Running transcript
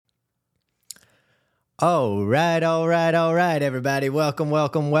All right, everybody.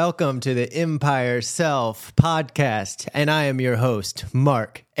 Welcome to the Empire Self podcast. And I am your host,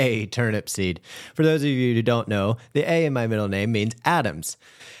 Mark A. Turnipseed. For those of you who don't know, the A in my middle name means Adams.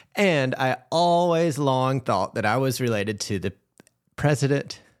 And I always long thought that I was related to the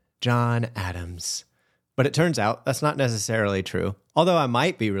President John Adams. But it turns out that's not necessarily true. Although I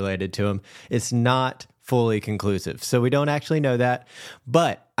might be related to him, it's not fully conclusive. So we don't actually know that.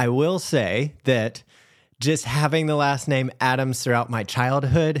 But I will say that just having the last name Adams throughout my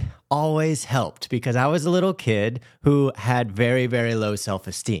childhood always helped because I was a little kid who had very, very low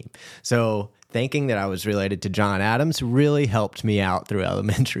self-esteem. So thinking that I was related to John Adams really helped me out through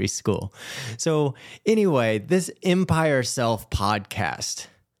elementary school. So anyway, this Empire Self podcast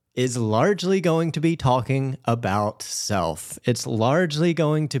is largely going to be talking about self. It's largely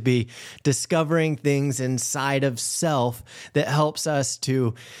going to be discovering things inside of self that helps us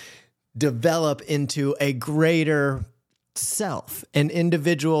to develop into a greater self, an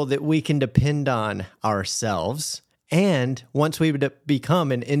individual that we can depend on ourselves. And once we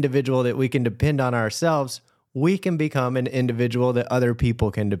become an individual that we can depend on ourselves, we can become an individual that other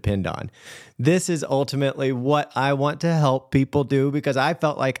people can depend on. This is ultimately what I want to help people do because I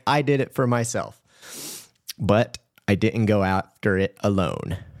felt like I did it for myself. But I didn't go after it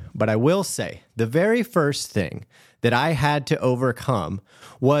alone. But I will say, the very first thing that I had to overcome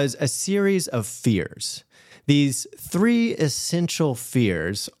was a series of fears. These three essential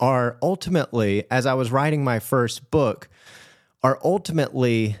fears are ultimately, as I was writing my first book, are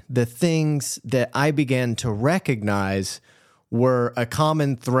ultimately the things that I began to recognize were a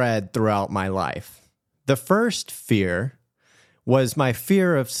common thread throughout my life. The first fear was my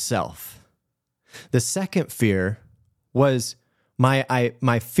fear of self. The second fear was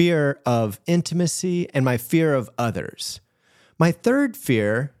my fear of intimacy and my fear of others. My third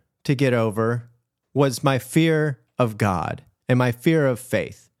fear to get over was my fear of God and my fear of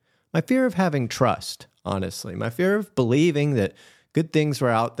faith. My fear of having trust, honestly. My fear of believing that good things were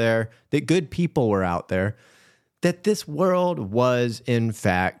out there, that good people were out there, that this world was, in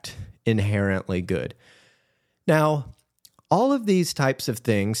fact, inherently good. Now, all of these types of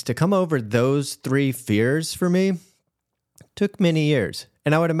things, to come over those three fears for me, took many years.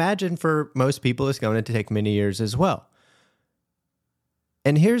 And I would imagine for most people it's going to take many years as well.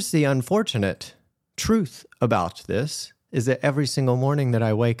 And here's the unfortunate truth about this, is that every single morning that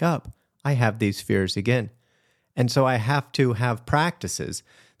I wake up, I have these fears again. And so I have to have practices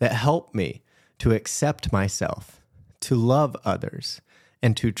that help me to accept myself, to love others,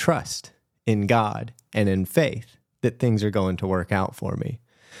 and to trust in God and in faith that things are going to work out for me.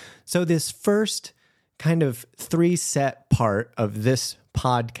 So this first kind of three-set part of this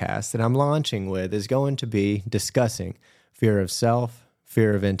podcast that I'm launching with is going to be discussing fear of self,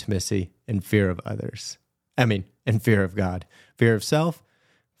 fear of intimacy, and fear of others. And fear of God. Fear of self,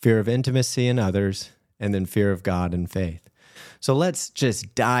 fear of intimacy and others, and then fear of God and faith. So let's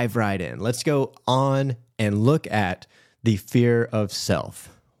just dive right in. Let's go on and look at the fear of self.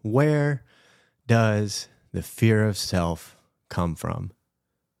 Where does the fear of self come from?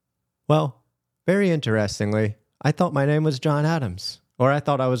 Well, very interestingly, I thought my name was John Adams, or I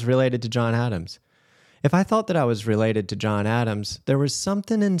thought I was related to John Adams. If I thought that I was related to John Adams, there was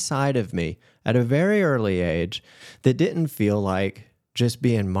something inside of me at a very early age that didn't feel like just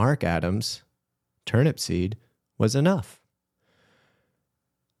being Mark Adams, Turnipseed, was enough.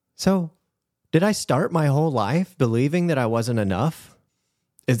 So, did I start my whole life believing that I wasn't enough?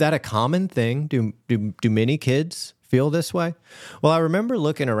 Is that a common thing? Do many kids feel this way? Well, I remember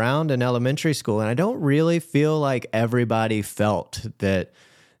looking around in elementary school, and I don't really feel like everybody felt that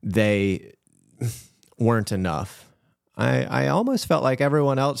they weren't enough. I almost felt like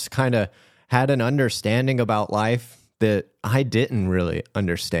everyone else kind of had an understanding about life that I didn't really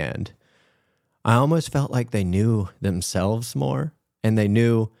understand. I almost felt like they knew themselves more, and they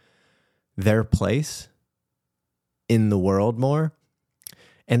knew their place in the world more,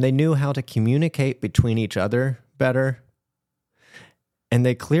 and they knew how to communicate between each other better, and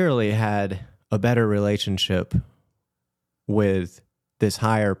they clearly had a better relationship with this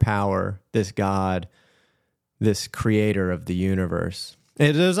higher power, this God, this creator of the universe.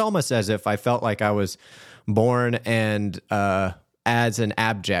 It was almost as if I felt like I was born and as an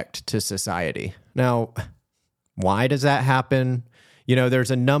abject to society. Now, why does that happen? You know, there's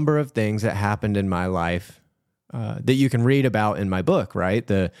a number of things that happened in my life that you can read about in my book, right?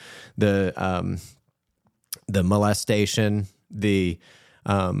 The molestation, the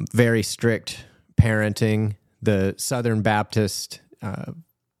very strict parenting, the Southern Baptist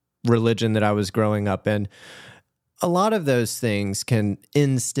religion that I was growing up in. A lot of those things can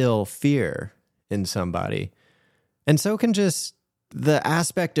instill fear in somebody. And so can just the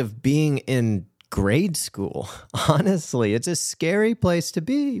aspect of being in grade school. Honestly, it's a scary place to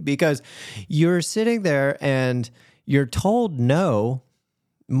be because you're sitting there and you're told no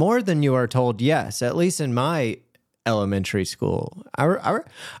more than you are told yes, at least in my elementary school. I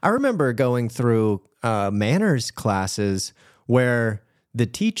remember going through manners classes where the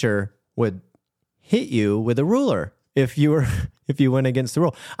teacher would hit you with a ruler if you went against the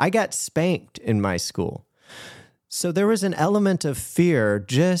rule. I got spanked in my school. So there was an element of fear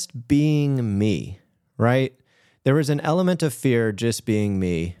just being me, right? There was an element of fear just being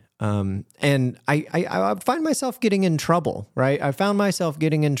me. And I find myself getting in trouble, right? I found myself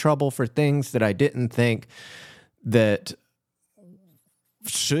getting in trouble for things that I didn't think that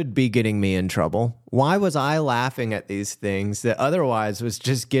should be getting me in trouble. Why was I laughing at these things that otherwise was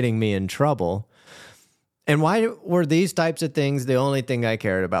just getting me in trouble? And why were these types of things the only thing I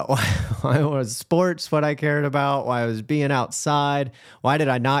cared about? Why was sports what I cared about? Why was being outside? Why did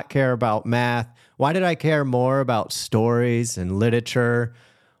I not care about math? Why did I care more about stories and literature?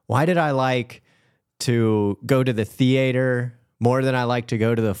 Why did I like to go to the theater more than I like to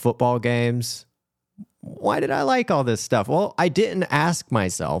go to the football games? Why did I like all this stuff? Well, I didn't ask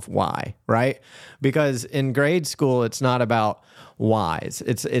myself why, right? Because in grade school, it's not about whys.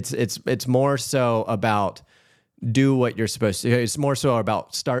 It's more so about do what you're supposed to. It's more so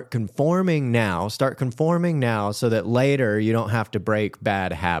about start conforming now so that later you don't have to break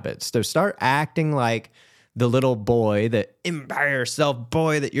bad habits. So start acting like the little boy, the empire self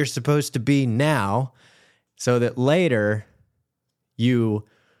boy that you're supposed to be now, so that later you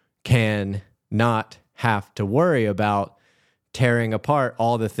can not have to worry about tearing apart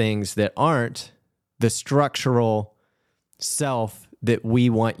all the things that aren't the structural self that we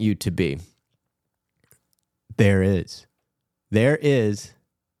want you to be. There is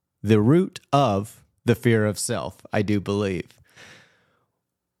the root of the fear of self, I do believe.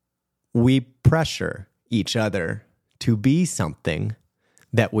 We pressure each other to be something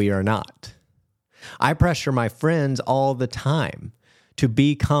that we are not. I pressure my friends all the time to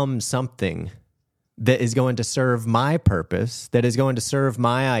become something that is going to serve my purpose, that is going to serve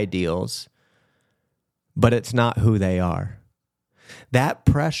my ideals, but it's not who they are. That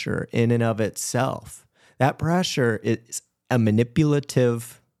pressure in and of itself, that pressure is a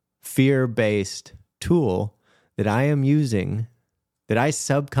manipulative, fear-based tool that I am using, that I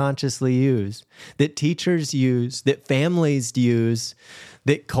subconsciously use, that teachers use, that families use,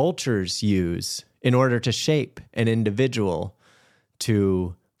 that cultures use in order to shape an individual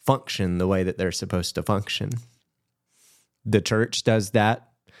to function the way that they're supposed to function. The church does that.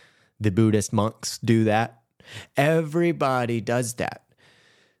 The Buddhist monks do that. Everybody does that.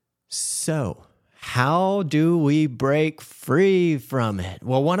 So, how do we break free from it?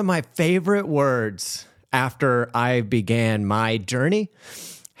 Well, one of my favorite words after I began my journey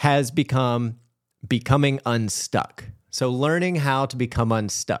has become becoming unstuck. So learning how to become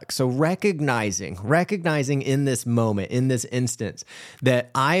unstuck. So recognizing in this moment, in this instance, that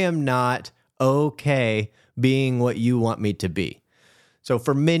I am not okay being what you want me to be. So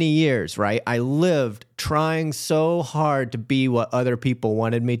for many years, right, I lived trying so hard to be what other people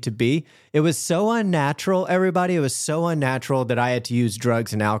wanted me to be. It was so unnatural, everybody. It was so unnatural that I had to use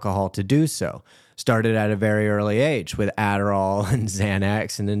drugs and alcohol to do so. Started at a very early age with Adderall and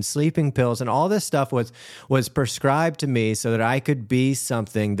Xanax and then sleeping pills, and all this stuff was prescribed to me so that I could be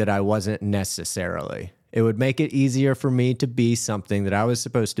something that I wasn't necessarily. It would make it easier for me to be something that I was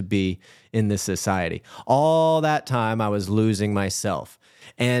supposed to be in this society. All that time I was losing myself.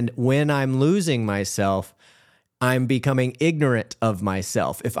 And when I'm losing myself, I'm becoming ignorant of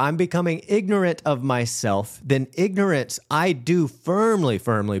myself. If I'm becoming ignorant of myself, then ignorance, I do firmly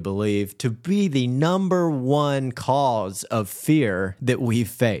believe to be the number one cause of fear that we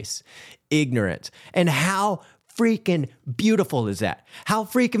face. Ignorance. And how freaking beautiful is that? How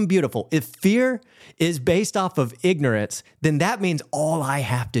freaking beautiful. If fear is based off of ignorance, then that means all I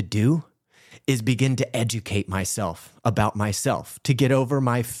have to do is begin to educate myself about myself, to get over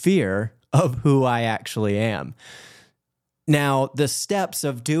my fear of who I actually am. Now, the steps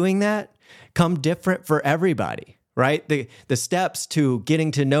of doing that come different for everybody, right? The steps to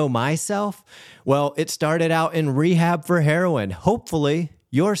getting to know myself, well, it started out in rehab for heroin. Hopefully,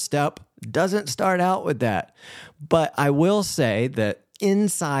 your step doesn't start out with that. But I will say that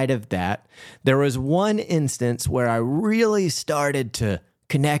inside of that, there was one instance where I really started to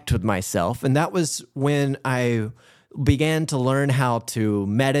connect with myself, and that was when I began to learn how to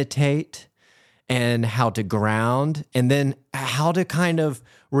meditate and how to ground, and then how to kind of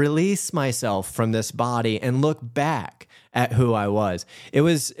release myself from this body and look back at who I was. It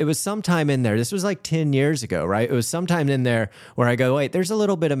was sometime in there. This was like 10 years ago, right? It was sometime in there where I go, wait, there's a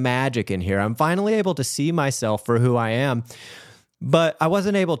little bit of magic in here. I'm finally able to see myself for who I am. But I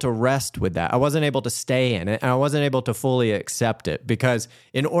wasn't able to rest with that. I wasn't able to stay in it, and I wasn't able to fully accept it, because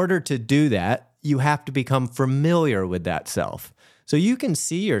in order to do that, you have to become familiar with that self. So you can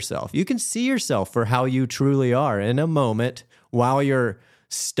see yourself. You can see yourself for how you truly are in a moment while you're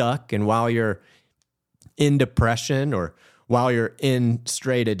stuck and while you're in depression or while you're in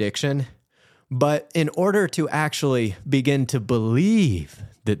straight addiction. But in order to actually begin to believe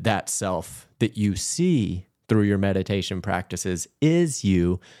that self that you see through your meditation practices is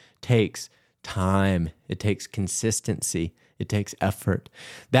you, takes time. It takes consistency. It takes effort.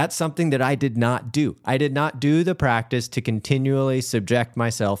 That's something that I did not do. I did not do the practice to continually subject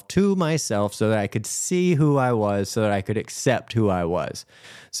myself to myself so that I could see who I was, so that I could accept who I was.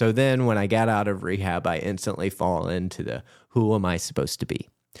 So then when I got out of rehab, I instantly fall into the, who am I supposed to be?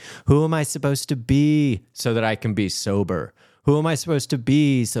 Who am I supposed to be so that I can be sober? Who am I supposed to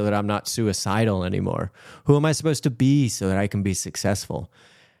be so that I'm not suicidal anymore? Who am I supposed to be so that I can be successful?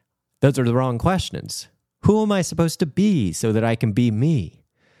 Those are the wrong questions. Who am I supposed to be so that I can be me?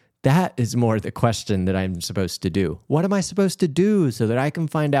 That is more the question that I'm supposed to do. What am I supposed to do so that I can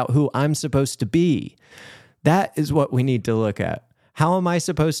find out who I'm supposed to be? That is what we need to look at. How am I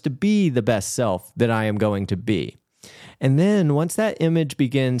supposed to be the best self that I am going to be? And then once that image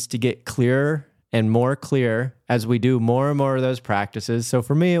begins to get clearer and more clear as we do more and more of those practices. So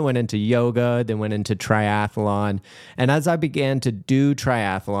for me, it went into yoga, then went into triathlon. And as I began to do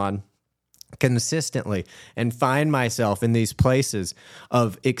triathlon consistently and find myself in these places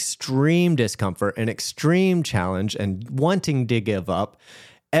of extreme discomfort and extreme challenge and wanting to give up,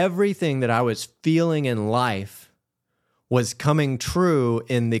 everything that I was feeling in life was coming true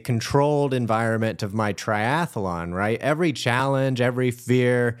in the controlled environment of my triathlon, right? Every challenge, every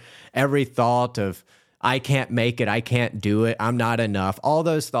fear, every thought of, I can't make it, I can't do it, I'm not enough, all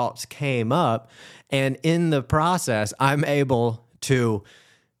those thoughts came up. And in the process, I'm able to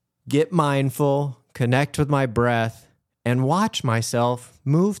get mindful, connect with my breath, and watch myself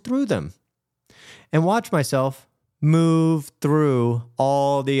move through them. And watch myself move through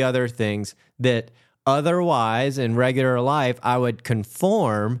all the other things that otherwise, in regular life, I would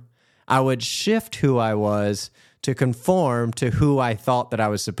conform, I would shift who I was to conform to who I thought that I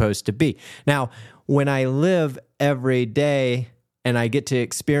was supposed to be. Now, when I live every day and I get to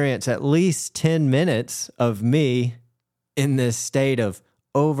experience at least 10 minutes of me in this state of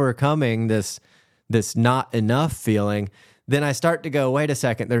overcoming this not enough feeling, then I start to go, wait a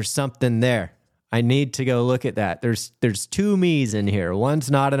second, there's something there. I need to go look at that. There's two me's in here. One's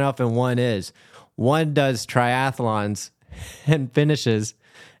not enough and one is. One does triathlons and finishes,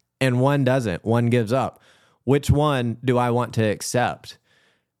 and one doesn't. One gives up. Which one do I want to accept?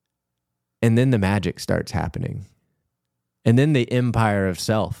 And then the magic starts happening. And then the empire of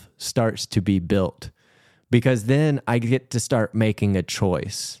self starts to be built. Because then I get to start making a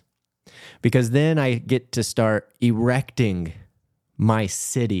choice. Because then I get to start erecting my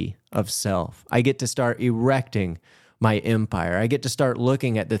city of self. I get to start erecting my empire. I get to start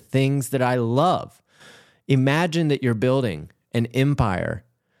looking at the things that I love. Imagine that you're building an empire.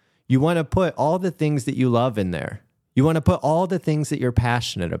 You want to put all the things that you love in there. You want to put all the things that you're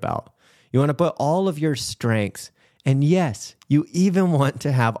passionate about. You want to put all of your strengths. And yes, you even want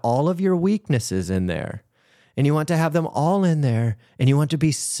to have all of your weaknesses in there. And you want to have them all in there. And you want to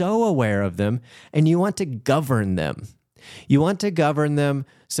be so aware of them. And you want to govern them. You want to govern them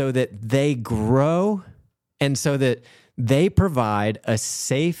so that they grow and so that they provide a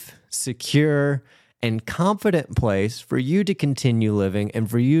safe, secure, and confident place for you to continue living and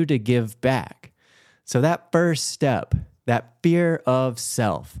for you to give back. So that first step, that fear of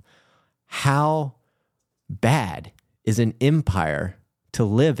self, how bad is an empire to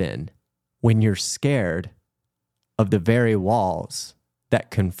live in when you're scared of the very walls that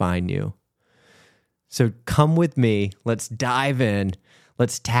confine you? So come with me. Let's dive in.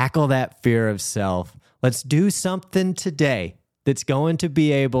 Let's tackle that fear of self. Let's do something today that's going to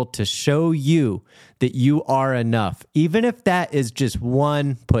be able to show you that you are enough. Even if that is just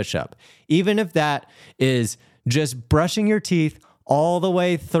one push-up. Even if that is just brushing your teeth all the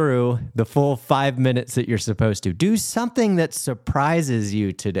way through the full 5 minutes that you're supposed to. Do something that surprises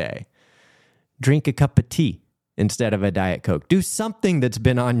you today. Drink a cup of tea instead of a Diet Coke. Do something that's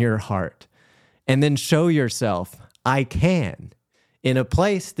been on your heart. And then show yourself, I can, in a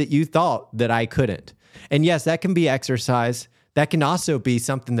place that you thought that I couldn't. And yes, that can be exercise. That can also be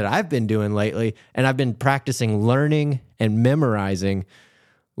something that I've been doing lately. And I've been practicing learning and memorizing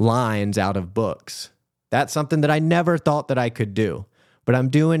lines out of books. That's something that I never thought that I could do, but I'm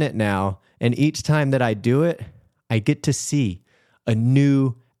doing it now. And each time that I do it, I get to see a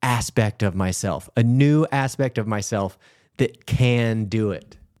new aspect of myself, that can do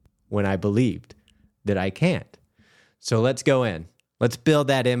it when I believed that I can't. So let's go in. Let's build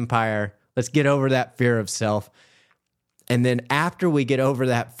that empire. Let's get over that fear of self. And then after we get over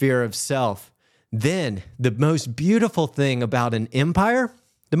that fear of self, then the most beautiful thing about an empire,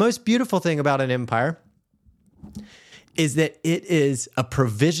 is that it is a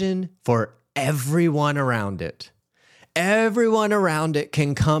provision for everyone around it. Everyone around it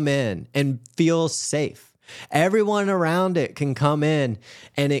can come in and feel safe. Everyone around it can come in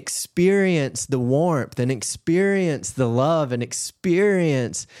and experience the warmth and experience the love and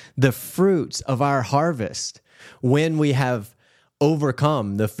experience the fruits of our harvest when we have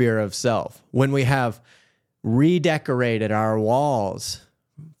overcome the fear of self, when we have redecorated our walls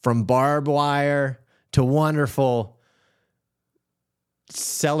from barbed wire to wonderful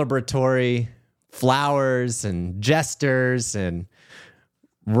celebratory flowers and jesters and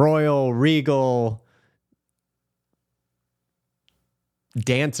royal, regal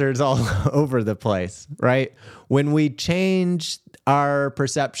dancers all over the place, right? When we change our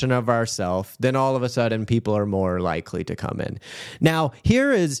perception of ourselves, then all of a sudden people are more likely to come in. Now,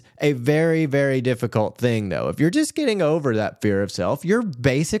 here is a very, very difficult thing, though. If you're just getting over that fear of self, you're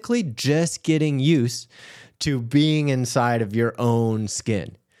basically just getting used to being inside of your own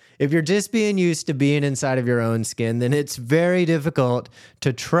skin. If you're just being used to being inside of your own skin, then it's very difficult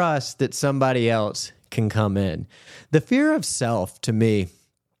to trust that somebody else can come in. The fear of self, to me,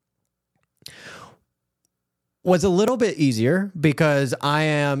 was a little bit easier because I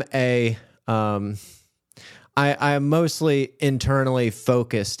am I am mostly internally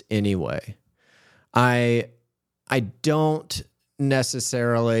focused anyway. I don't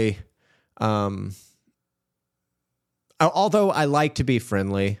necessarily, although I like to be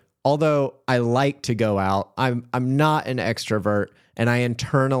friendly, although I like to go out, I'm not an extrovert, and I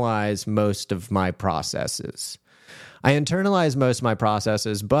internalize most of my processes.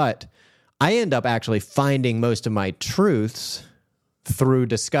 But I end up actually finding most of my truths through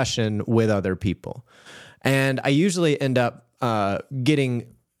discussion with other people. And I usually end up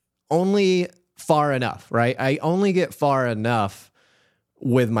getting only far enough, right? I only get far enough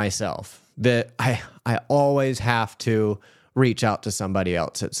with myself that I always have to reach out to somebody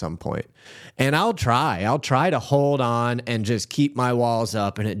else at some point. And I'll try to hold on and just keep my walls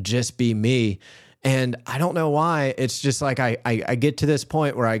up and it just be me. And I don't know why. It's just like I get to this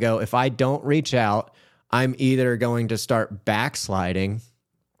point where I go, if I don't reach out, I'm either going to start backsliding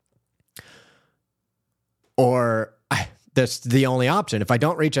or that's the only option. If I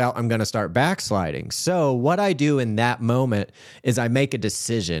don't reach out, I'm going to start backsliding. So what I do in that moment is I make a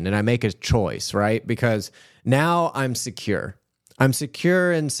decision and I make a choice, right? Because now I'm secure. I'm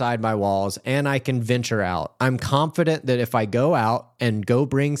secure inside my walls and I can venture out. I'm confident that if I go out and go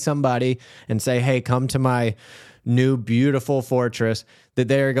bring somebody and say, hey, come to my new beautiful fortress, that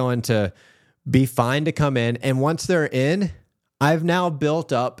they're going to be fine to come in. And once they're in, I've now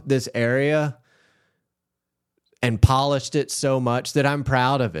built up this area and polished it so much that I'm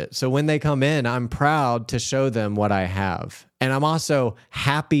proud of it. So when they come in, I'm proud to show them what I have. And I'm also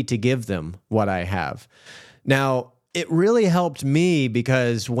happy to give them what I have. Now, it really helped me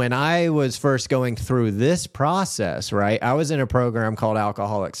because when I was first going through this process, right, I was in a program called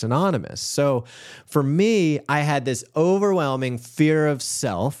Alcoholics Anonymous. So for me, I had this overwhelming fear of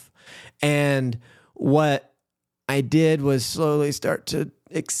self. And what I did was slowly start to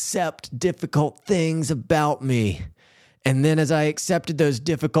accept difficult things about me. And then as I accepted those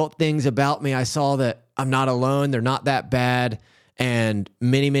difficult things about me, I saw that I'm not alone. They're not that bad. And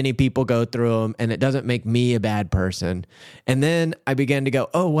many, many people go through them, and it doesn't make me a bad person. And then I began to go,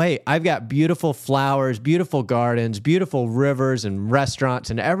 oh, wait, I've got beautiful flowers, beautiful gardens, beautiful rivers and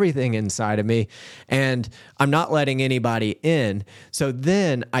restaurants and everything inside of me. And I'm not letting anybody in. So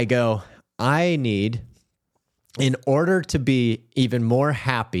then I go, I need, in order to be even more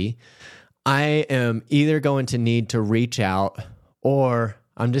happy, I am either going to need to reach out or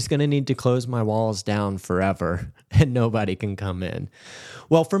I'm just going to need to close my walls down forever and nobody can come in.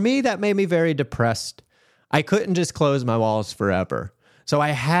 Well, for me, that made me very depressed. I couldn't just close my walls forever. So I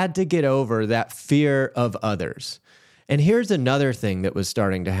had to get over that fear of others. And here's another thing that was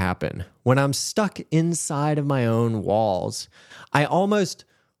starting to happen. When I'm stuck inside of my own walls, I almost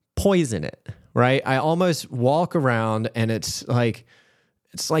poison it, right? I almost walk around and it's like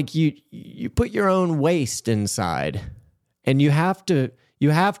you put your own waste inside and you have to You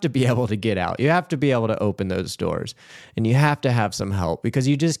have to be able to get out. You have to be able to open those doors, and you have to have some help because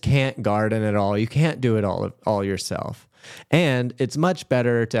you just can't garden it all. You can't do it all yourself. And it's much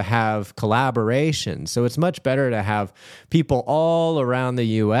better to have collaboration. So it's much better to have people all around the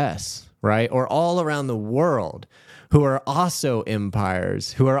US, right? Or all around the world who are also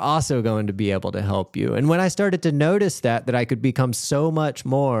empires, who are also going to be able to help you. And when I started to notice that I could become so much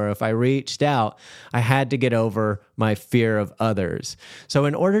more if I reached out, I had to get over my fear of others. So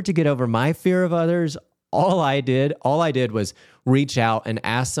in order to get over my fear of others, all I did was reach out and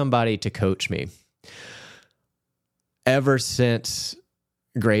ask somebody to coach me. Ever since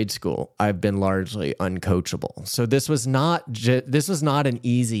grade school, I've been largely uncoachable. So this was not an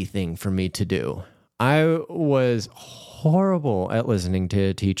easy thing for me to do. I was horrible at listening to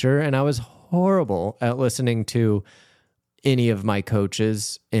a teacher, and I was horrible at listening to any of my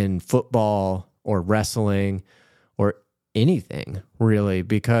coaches in football or wrestling or anything, really,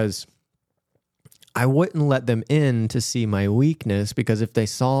 because I wouldn't let them in to see my weakness, because if they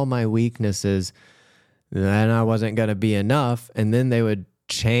saw my weaknesses, then I wasn't going to be enough, and then they would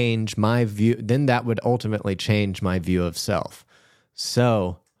change my view. Then that would ultimately change my view of self.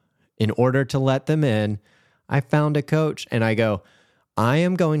 So in order to let them in, I found a coach and I go, I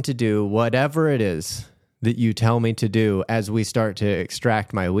am going to do whatever it is that you tell me to do as we start to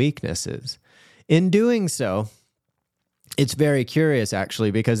extract my weaknesses. In doing so, it's very curious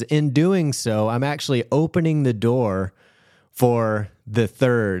actually, because in doing so, I'm actually opening the door for the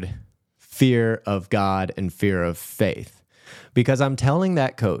third, fear of God and fear of faith. Because I'm telling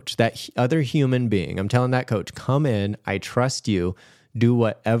that coach, that other human being, I'm telling that coach, come in, I trust you, do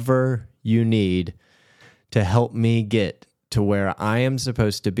whatever you need to help me get to where I am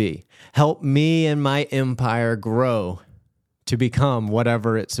supposed to be. Help me and my empire grow to become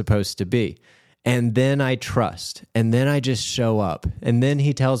whatever it's supposed to be. And then I trust, and then I just show up. And then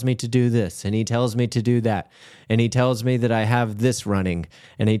he tells me to do this, and he tells me to do that. And he tells me that I have this running,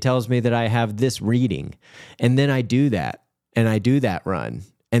 and he tells me that I have this reading. And then I do that, and I do that run.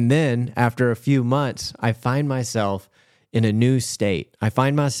 And then after a few months, I find myself in a new state. I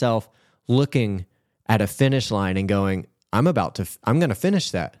find myself looking at a finish line and going, I'm going to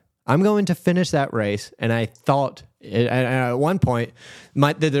finish that. I'm going to finish that race. And I thought at one point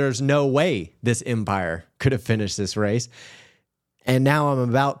that there's no way this empire could have finished this race. And now I'm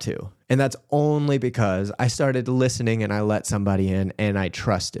about to. And that's only because I started listening and I let somebody in and I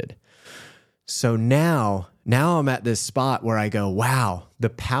trusted. So now I'm at this spot where I go, wow, the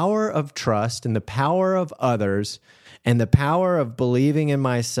power of trust and the power of others and the power of believing in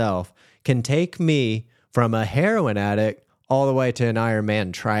myself can take me from a heroin addict all the way to an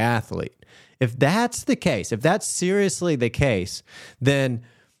Ironman triathlete. If that's the case, if that's seriously the case, then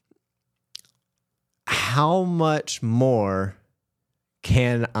how much more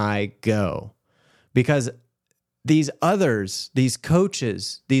can I go? Because these others, these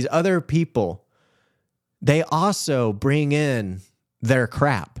coaches, these other people, they also bring in their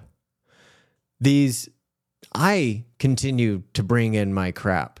crap. I continue to bring in my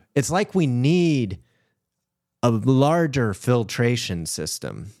crap. It's like we need a larger filtration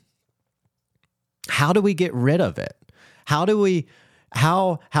system. How do we get rid of it?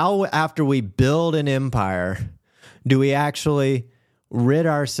 How after we build an empire, do we actually rid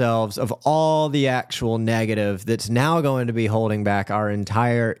ourselves of all the actual negative that's now going to be holding back our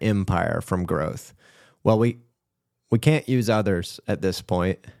entire empire from growth? Well, we can't use others at this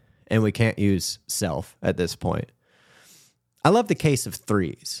point, and we can't use self at this point. I love the case of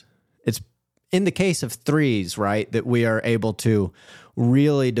threes. It's in the case of threes, right, that we are able to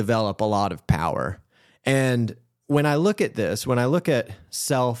really develop a lot of power. And when I look at this, when I look at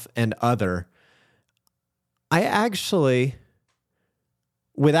self and other, I actually,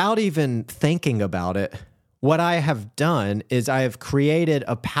 without even thinking about it, what I have done is I have created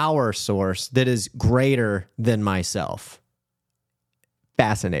a power source that is greater than myself.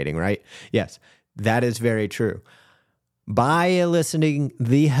 Fascinating, right? Yes, that is very true. By eliciting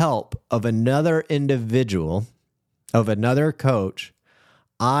the help of another individual, of another coach,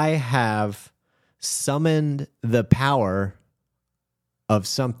 I have summoned the power of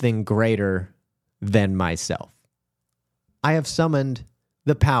something greater than myself. I have summoned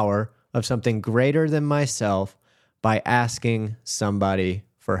the power of something greater than myself by asking somebody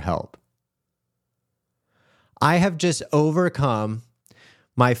for help. I have just overcome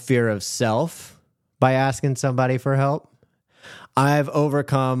my fear of self by asking somebody for help. I've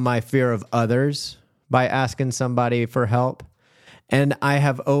overcome my fear of others by asking somebody for help. And I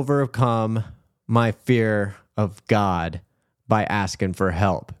have overcome my fear of God by asking for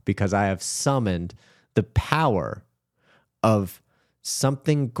help, because I have summoned the power of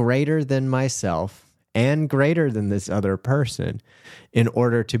something greater than myself and greater than this other person in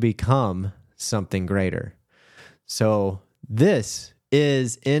order to become something greater. So this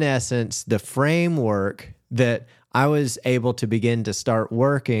is, in essence, the framework that I was able to begin to start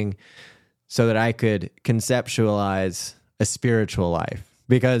working so that I could conceptualize a spiritual life.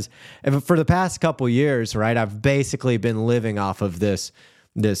 Because for the past couple years, right, I've basically been living off of this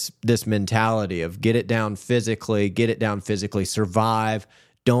mentality of get it down physically, survive,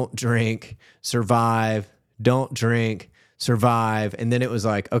 don't drink, survive, don't drink, survive. And then it was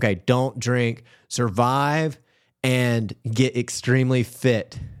like, okay, don't drink, survive, and get extremely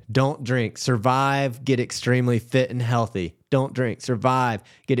fit. Don't drink, survive, get extremely fit and healthy. Don't drink, survive,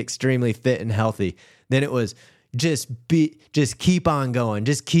 get extremely fit and healthy. Then it was just keep on going,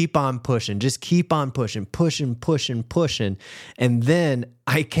 just keep on pushing, pushing. And then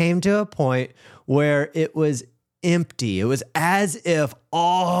I came to a point where it was empty. It was as if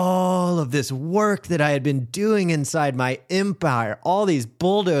all of this work that I had been doing inside my empire, all these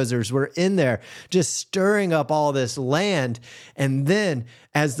bulldozers were in there just stirring up all this land. And then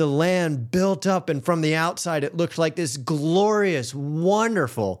as the land built up and from the outside, it looked like this glorious,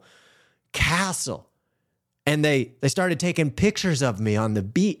 wonderful castle. And they started taking pictures of me on the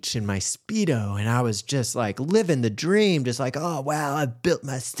beach in my Speedo. And I was just like living the dream, just like, oh, wow, I built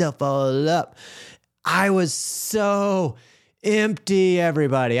myself all up. I was so empty,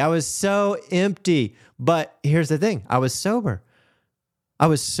 everybody. I was so empty. But here's the thing. I was sober.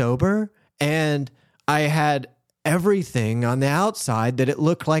 And I had everything on the outside that it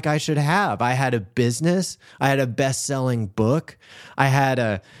looked like I should have. I had a business. I had a best-selling book. I had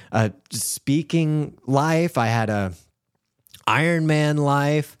a speaking life. I had a Ironman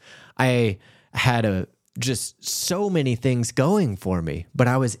life. I had just so many things going for me, but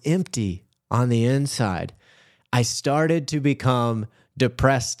I was empty on the inside. I started to become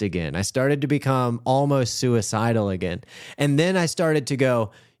depressed again. I started to become almost suicidal again. And then I started to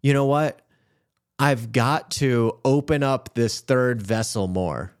go, you know what? I've got to open up this third vessel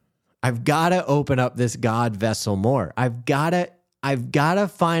more. I've got to open up this God vessel more. I've got to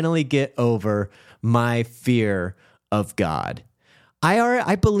finally get over my fear of God.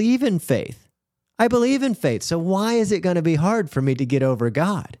 I believe in faith. So why is it going to be hard for me to get over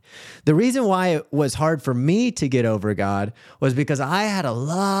God? The reason why it was hard for me to get over God was because I had a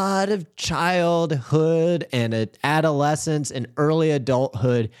lot of childhood and adolescence and early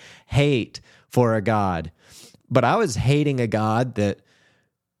adulthood hate for a God. But I was hating a God that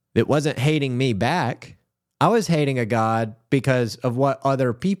wasn't hating me back. I was hating a God because of what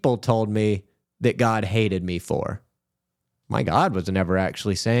other people told me that God hated me for. My God was never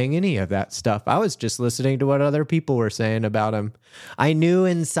actually saying any of that stuff. I was just listening to what other people were saying about him. I knew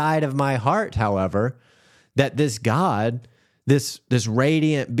inside of my heart, however, that this God, this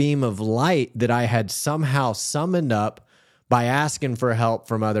radiant beam of light that I had somehow summoned up by asking for help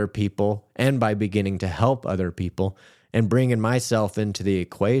from other people and by beginning to help other people and bringing myself into the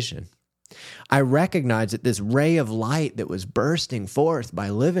equation. I recognized that this ray of light that was bursting forth by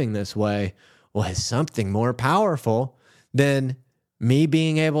living this way was something more powerful than me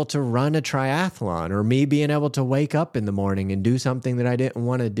being able to run a triathlon or me being able to wake up in the morning and do something that I didn't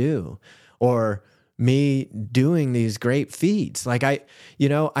want to do, or me doing these great feats. Like I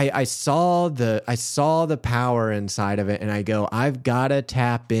saw the power inside of it, and I go, I've got to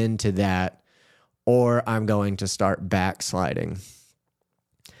tap into that or I'm going to start backsliding.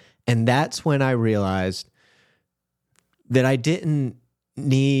 And that's when I realized that I didn't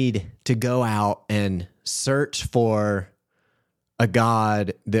need to go out and search for a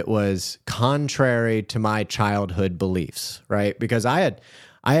God that was contrary to my childhood beliefs, right? Because I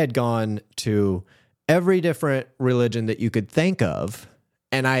had gone to every different religion that you could think of,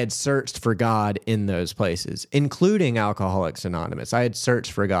 and I had searched for God in those places, including Alcoholics Anonymous. I had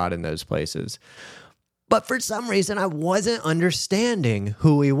searched for God in those places. But for some reason, I wasn't understanding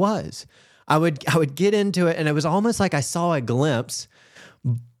who he was. I would get into it, and it was almost like I saw a glimpse,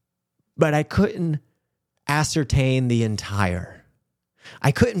 but I couldn't ascertain the entire.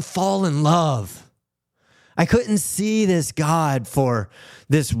 I couldn't fall in love. I couldn't see this God for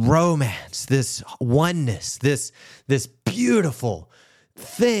this romance, this oneness, this beautiful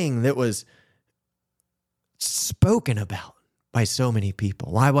thing that was spoken about by so many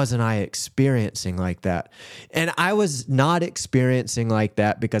people. Why wasn't I experiencing like that? And I was not experiencing like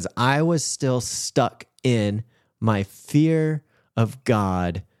that because I was still stuck in my fear of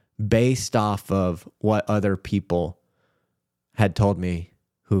God based off of what other people had told me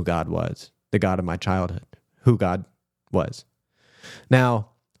who God was, the God of my childhood, who God was. Now,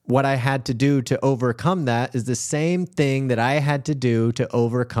 what I had to do to overcome that is the same thing that I had to do to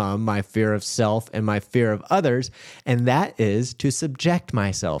overcome my fear of self and my fear of others, and that is to subject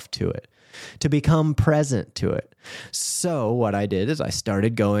myself to it, to become present to it. So what I did is I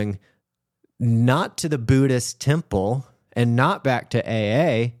started going not to the Buddhist temple and not back to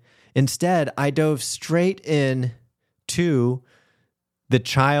AA. Instead, I dove straight in to the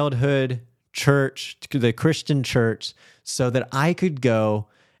childhood church, to the Christian church, so that I could go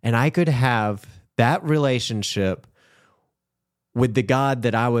and I could have that relationship with the God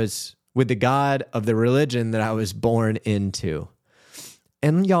with the God of the religion that I was born into.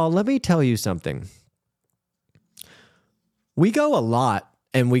 And y'all, let me tell you something. We go a lot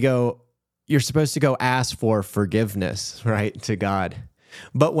and you're supposed to go ask for forgiveness, right, to God.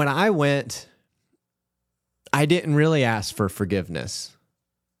 But when I went, I didn't really ask for forgiveness.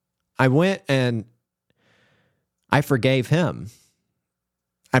 I went and I forgave him.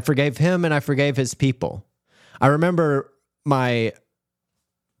 I forgave him and I forgave his people. I remember one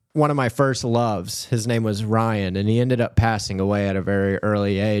of my first loves, his name was Ryan, and he ended up passing away at a very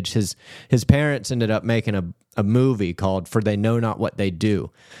early age. His parents ended up making a movie called For They Know Not What They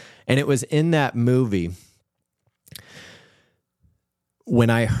Do. And it was in that movie when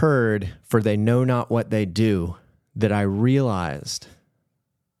I heard For They Know Not What They Do that I realized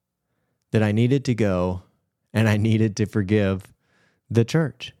that I needed to go and I needed to forgive the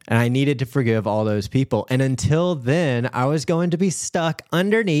church. And I needed to forgive all those people. And until then, I was going to be stuck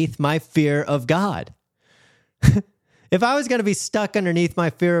underneath my fear of God. If I was going to be stuck underneath my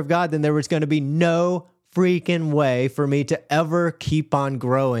fear of God, then there was going to be no freaking way for me to ever keep on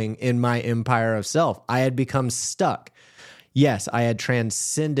growing in my empire of self. I had become stuck. Yes, I had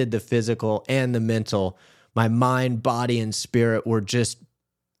transcended the physical and the mental. My mind, body, and spirit were just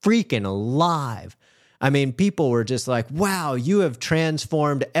freaking alive. I mean, people were just like, wow, you have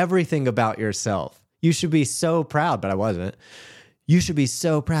transformed everything about yourself. You should be so proud, but I wasn't. You should be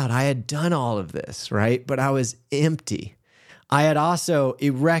so proud. I had done all of this, right? But I was empty. I had also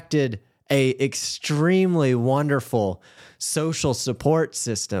erected a extremely wonderful social support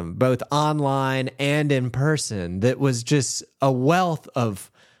system, both online and in person, that was just a wealth of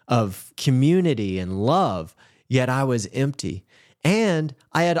community and love, yet I was empty. And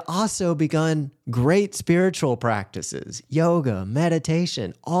I had also begun great spiritual practices, yoga,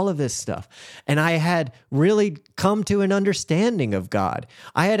 meditation, all of this stuff. And I had really come to an understanding of God.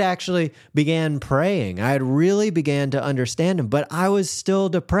 I had actually began praying. I had really began to understand him, but I was still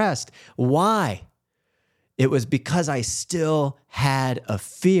depressed. Why? It was because I still had a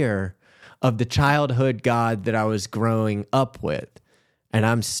fear of the childhood God that I was growing up with. And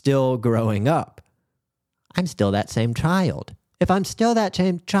I'm still growing up. I'm still that same child. If I'm still that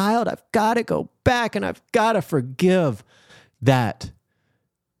same child, I've got to go back and I've got to forgive that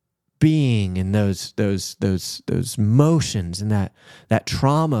being and those motions and that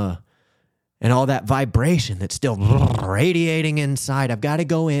trauma and all that vibration that's still radiating inside. I've got to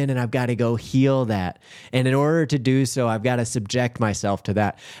go in and I've got to go heal that. And in order to do so, I've got to subject myself to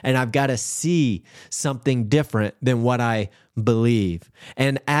that. And I've got to see something different than what I believe.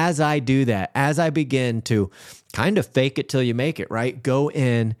 And as I do that, as I begin to kind of fake it till you make it, right? Go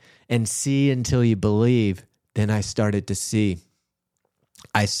in and see until you believe. Then I started to see.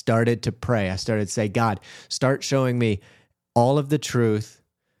 I started to pray. I started to say, God, start showing me all of the truth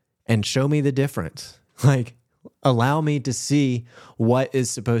and show me the difference. Like, allow me to see what is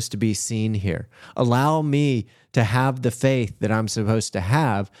supposed to be seen here. Allow me to have the faith that I'm supposed to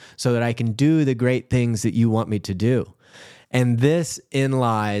have so that I can do the great things that you want me to do. And this in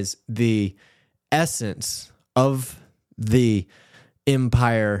lies the essence of the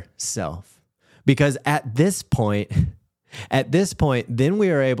empire self. Because at this point, then we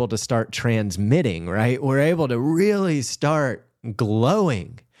are able to start transmitting, right? We're able to really start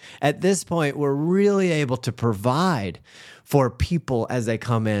glowing. At this point, we're really able to provide for people as they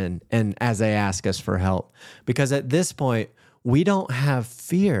come in and as they ask us for help. Because at this point, we don't have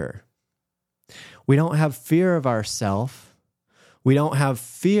fear. We don't have fear of ourselves. We don't have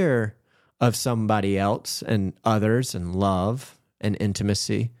fear of somebody else and others and love and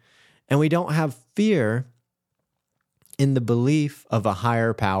intimacy. And we don't have fear in the belief of a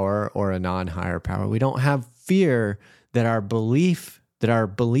higher power or a non-higher power. We don't have fear that our belief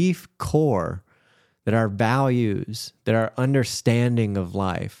core, that our values, that our understanding of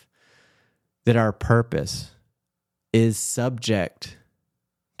life, that our purpose is subject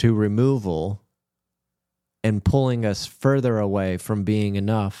to removal and pulling us further away from being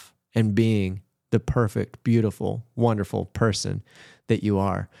enough and being the perfect, beautiful, wonderful person that you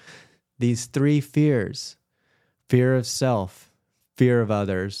are. These three fears, fear of self, fear of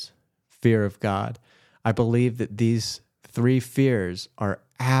others, fear of God. I believe that these three fears are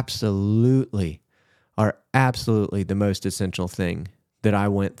absolutely the most essential thing that I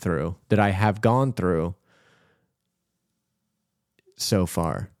went through, that I have gone through so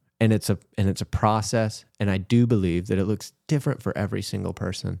far. And it's a process, and I do believe that it looks different for every single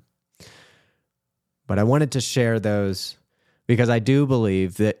person. But I wanted to share those because I do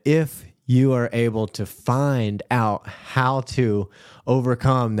believe that if you are able to find out how to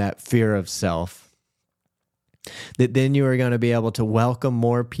overcome that fear of self, that then you are going to be able to welcome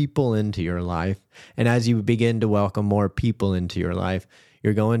more people into your life. And as you begin to welcome more people into your life,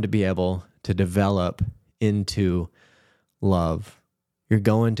 you're going to be able to develop into love. You're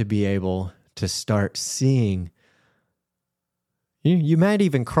going to be able to start seeing. You might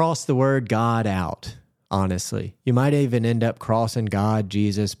even cross the word God out, honestly. You might even end up crossing God,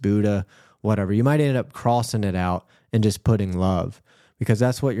 Jesus, Buddha, whatever. You might end up crossing it out and just putting love, because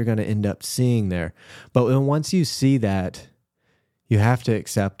that's what you're going to end up seeing there. But once you see that, you have to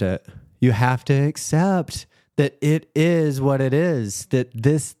accept it. You have to accept that it is what it is, that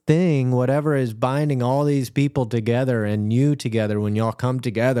this thing, whatever is binding all these people together and you together, when y'all come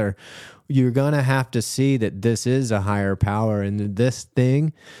together, you're going to have to see that this is a higher power, and this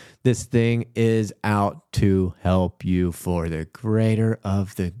thing is out to help you for the greater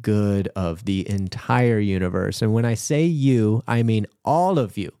of the good of the entire universe. And when I say you, I mean all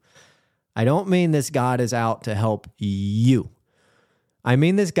of you. I don't mean this God is out to help you. I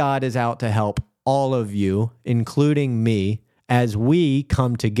mean this God is out to help all of you, including me, as we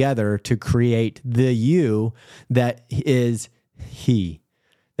come together to create the you that is He,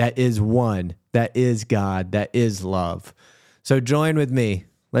 that is one, that is God, that is love. So join with me.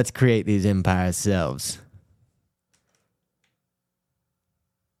 Let's create these empire selves.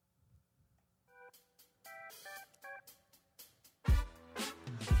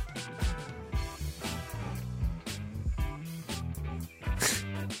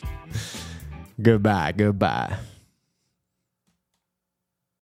 Goodbye.